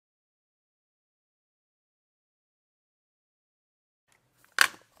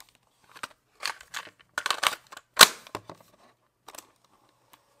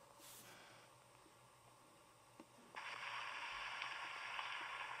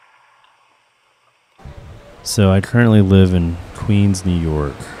So I currently live in Queens, New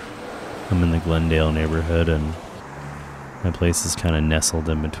York. I'm in the Glendale neighborhood, and my place is kind of nestled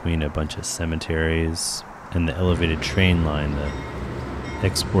in between a bunch of cemeteries and the elevated train line that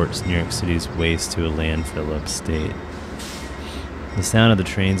exports New York City's waste to a landfill upstate. The sound of the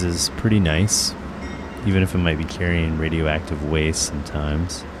trains is pretty nice, even if it might be carrying radioactive waste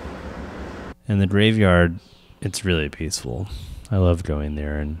sometimes. And the graveyard, it's really peaceful. I love going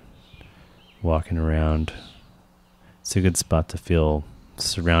there and walking around. It's a good spot to feel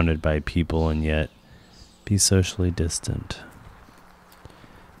surrounded by people and yet be socially distant.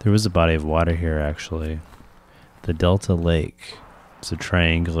 There was a body of water here, actually. The Delta Lake. It's a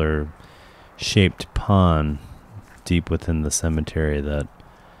triangular shaped pond deep within the cemetery that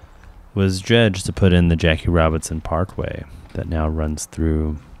was dredged to put in the Jackie Robinson Parkway that now runs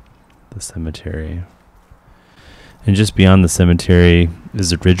through the cemetery. And just beyond the cemetery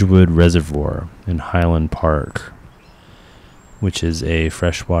is the Ridgewood Reservoir in Highland Park, which is a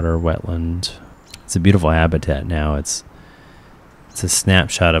freshwater wetland. It's a beautiful habitat now. It's a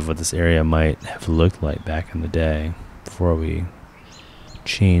snapshot of what this area might have looked like back in the day before we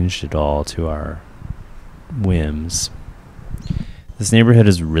changed it all to our whims. This neighborhood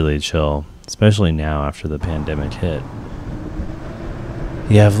is really chill, especially now after the pandemic hit.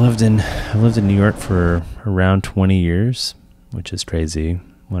 Yeah, I've lived in New York for around 20 years, which is crazy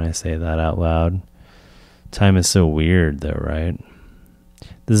when I say that out loud. Time is so weird though, right?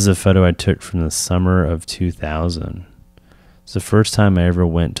 This is a photo I took from the summer of 2000. It's the first time I ever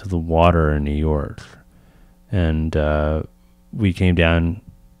went to the water in New York. And we came down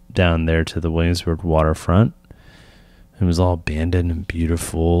there to the Williamsburg waterfront. It was all abandoned and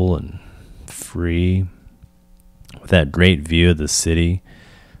beautiful and free. With that great view of the city,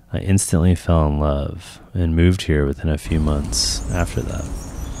 I instantly fell in love and moved here within a few months after that.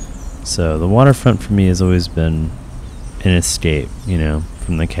 So the waterfront for me has always been an escape,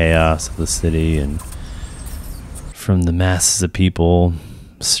 from the chaos of the city and from the masses of people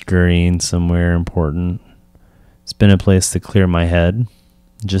scurrying somewhere important. It's been a place to clear my head,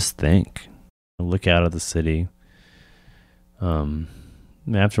 just think, look out at the city.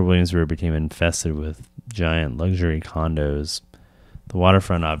 After Williamsburg became infested with giant luxury condos, the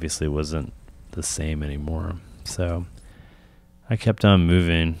waterfront obviously wasn't the same anymore. So I kept on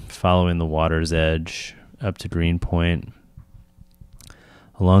moving, following the water's edge up to Greenpoint.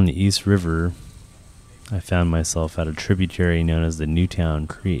 Along the East River, I found myself at a tributary known as the Newtown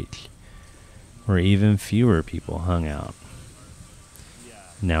Creek, where even fewer people hung out.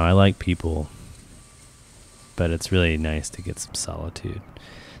 Now, I like people, but it's really nice to get some solitude,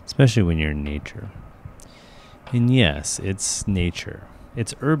 especially when you're in nature. And yes, it's nature.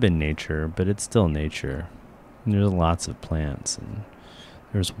 It's urban nature, but it's still nature. And there's lots of plants, and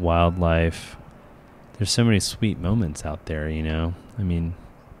there's wildlife. There's so many sweet moments out there,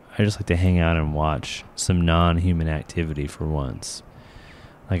 I just like to hang out and watch some non-human activity for once.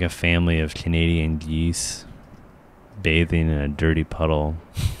 Like a family of Canadian geese bathing in a dirty puddle.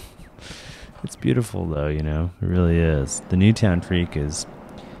 It's beautiful though, it really is. The Newtown Creek it's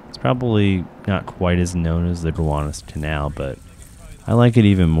probably not quite as known as the Gowanus Canal, but I like it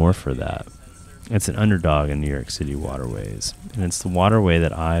even more for that. It's an underdog in New York City waterways, and it's the waterway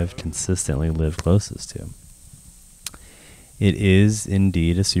that I've consistently lived closest to. It is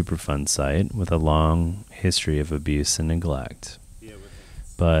indeed a Superfund site with a long history of abuse and neglect.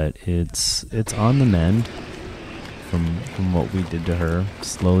 But it's on the mend from what we did to her,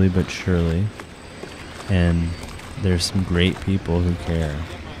 slowly but surely. And there's some great people who care.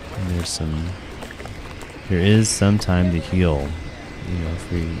 And there is some time to heal.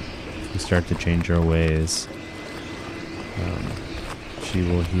 If we start to change our ways, she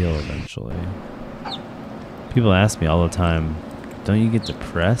will heal eventually. People ask me all the time, don't you get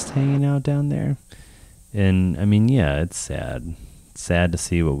depressed hanging out down there? And yeah, it's sad. It's sad to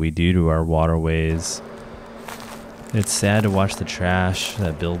see what we do to our waterways. It's sad to watch the trash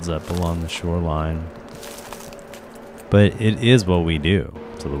that builds up along the shoreline. But it is what we do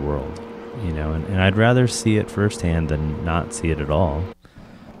to the world, and I'd rather see it firsthand than not see it at all.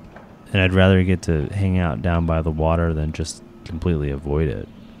 And I'd rather get to hang out down by the water than just completely avoid it.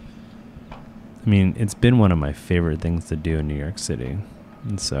 It's been one of my favorite things to do in New York City.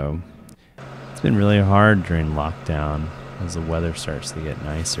 And so it's been really hard during lockdown as the weather starts to get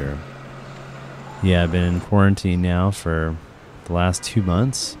nicer. Yeah, I've been in quarantine now for the last 2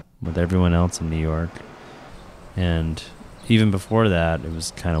 months with everyone else in New York. And even before that, it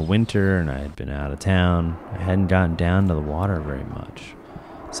was kind of winter and I had been out of town. I hadn't gotten down to the water very much.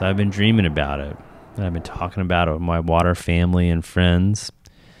 So I've been dreaming about it. And I've been talking about it with my water family and friends.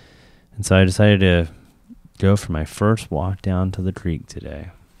 And so I decided to go for my first walk down to the creek today.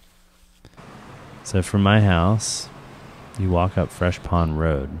 So from my house, you walk up Fresh Pond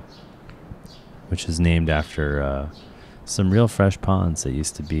Road, which is named after some real fresh ponds that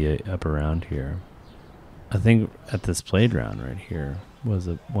used to be up around here. I think at this playground right here was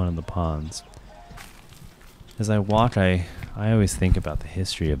one of the ponds. As I walk, I always think about the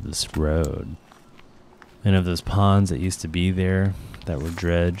history of this road and of those ponds that used to be there that were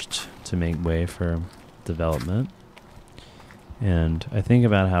dredged to make way for development. And I think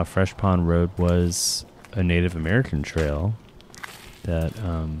about how Fresh Pond Road was a Native American trail that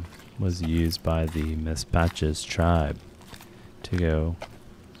was used by the Mespaches tribe to go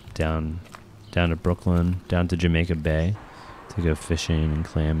down to Brooklyn, down to Jamaica Bay, to go fishing and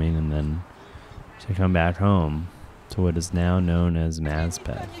clamming, and then to come back home to what is now known as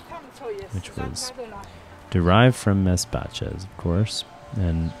Mazpeth, which was derived from Mespaches, of course.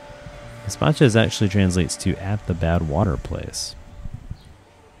 And Mespaches actually translates to "at the bad water place,"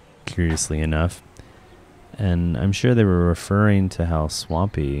 curiously enough. And I'm sure they were referring to how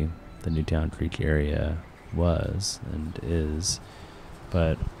swampy the Newtown Creek area was and is,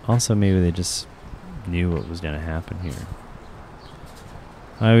 but also maybe they just knew what was going to happen here.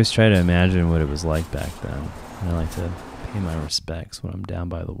 I always try to imagine what it was like back then. I like to pay my respects when I'm down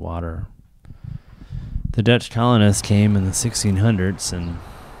by the water. The Dutch colonists came in the 1600s, and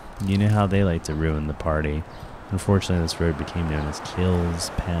you know how they like to ruin the party. Unfortunately, this road became known as Kill's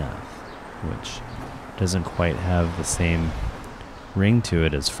Path, which doesn't quite have the same ring to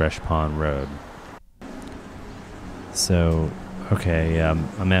it as Fresh Pond Road. So, okay,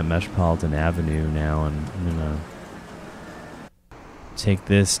 I'm at Metropolitan Avenue now, and I'm gonna take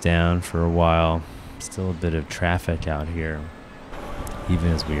this down for a while. Still a bit of traffic out here,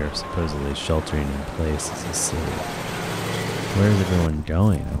 even as we are supposedly sheltering in place as a city. Where is everyone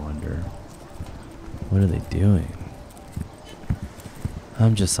going, I wonder? What are they doing?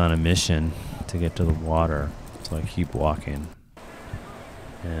 I'm just on a mission to get to the water, so I keep walking.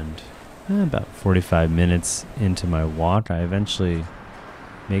 And about 45 minutes into my walk, I eventually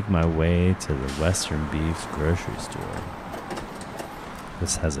make my way to the Western Beef grocery store.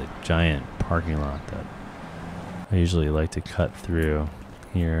 This has a giant parking lot that I usually like to cut through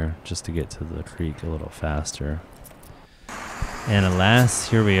here just to get to the creek a little faster. And alas,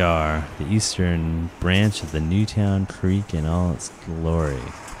 here we are, the eastern branch of the Newtown Creek in all its glory.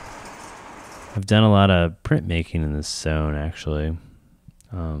 I've done a lot of printmaking in this zone, actually,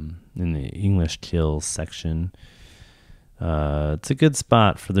 in the English Kills section. It's a good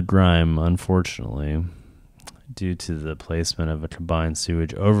spot for the grime, unfortunately, due to the placement of a combined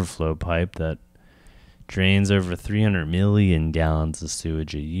sewage overflow pipe that drains over 300 million gallons of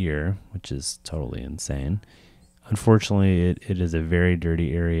sewage a year, which is totally insane. Unfortunately, it is a very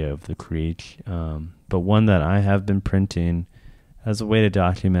dirty area of the creek, but one that I have been printing as a way to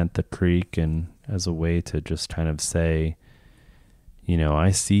document the creek and as a way to just kind of say, you know,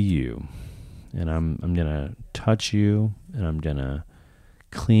 I see you, and I'm gonna touch you, and I'm gonna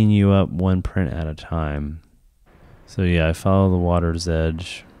clean you up one print at a time. So yeah, I follow the water's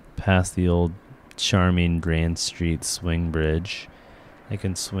edge past the old charming Grand Street swing bridge. I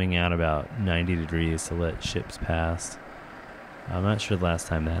can swing out about 90 degrees to let ships pass. I'm not sure the last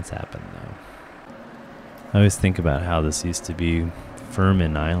time that's happened, though. I always think about how this used to be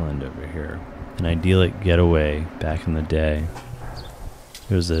Furman Island over here, an idyllic getaway back in the day.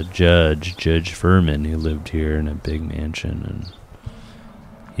 There was a Judge Furman, who lived here in a big mansion, and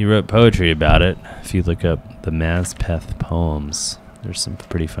he wrote poetry about it. If you look up the Mazpeth poems, there's some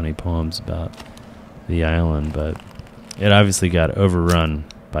pretty funny poems about the island, but it obviously got overrun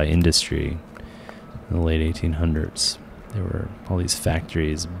by industry in the late 1800s. There were all these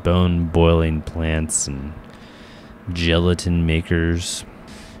factories, bone-boiling plants, and gelatin makers.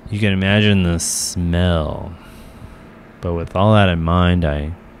 You can imagine the smell. But with all that in mind,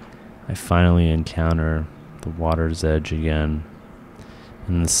 I finally encounter the water's edge again.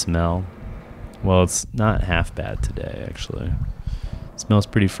 And the smell, well, it's not half bad today, actually. It smells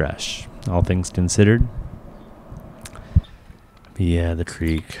pretty fresh, all things considered. But yeah, the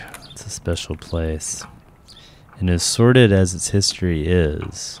creek, it's a special place. And as sordid as its history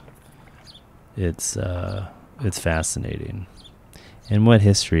is, it's fascinating. And what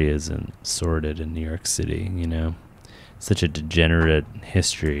history isn't sordid in New York City, you know? Such a degenerate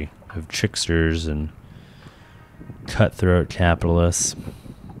history of tricksters and cutthroat capitalists.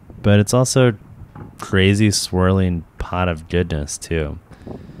 But it's also crazy swirling pot of goodness, too.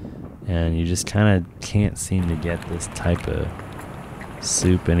 And you just kind of can't seem to get this type of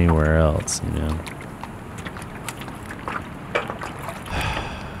soup anywhere else, you know?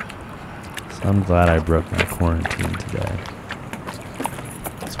 So I'm glad I broke my quarantine today.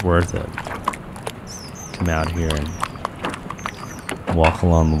 It's worth it. Come out here and walk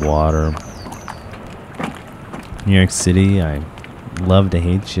along the water. New York City, I love to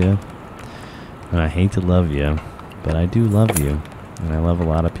hate you, and I hate to love you, but I do love you, and I love a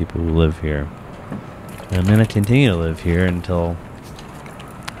lot of people who live here. And I'm going to continue to live here until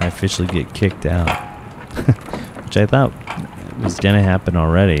I officially get kicked out, which I thought was going to happen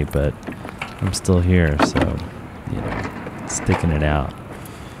already, but I'm still here, so, sticking it out.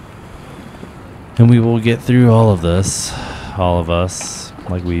 And we will get through all of this, all of us,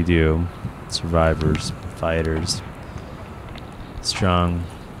 like we do, survivors, fighters, strong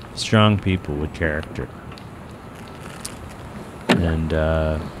people with character. And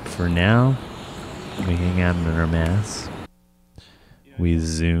for now, we hang out in our masks. We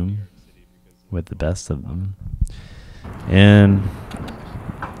Zoom with the best of them. And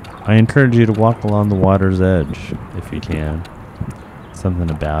I encourage you to walk along the water's edge if you can. Something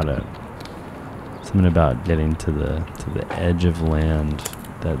about it. Something about getting to the edge of land,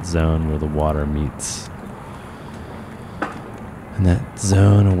 that zone where the water meets. And that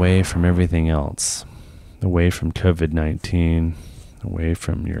zone away from everything else. Away from COVID-19, away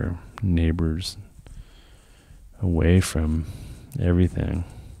from your neighbors, away from everything.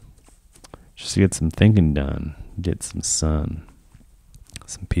 Just to get some thinking done, get some sun,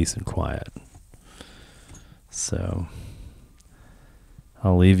 some peace and quiet. So,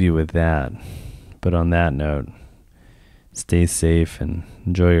 I'll leave you with that. But on that note, stay safe and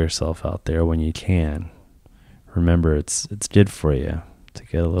enjoy yourself out there when you can. Remember, it's good for you to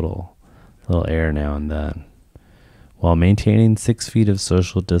get a little air now and then, while maintaining 6 feet of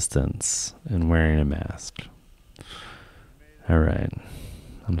social distance and wearing a mask. All right,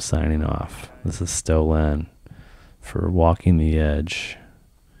 I'm signing off. This is STo for Walking the Edge.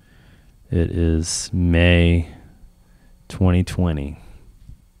 It is May 2020,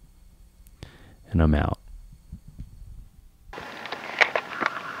 and I'm out.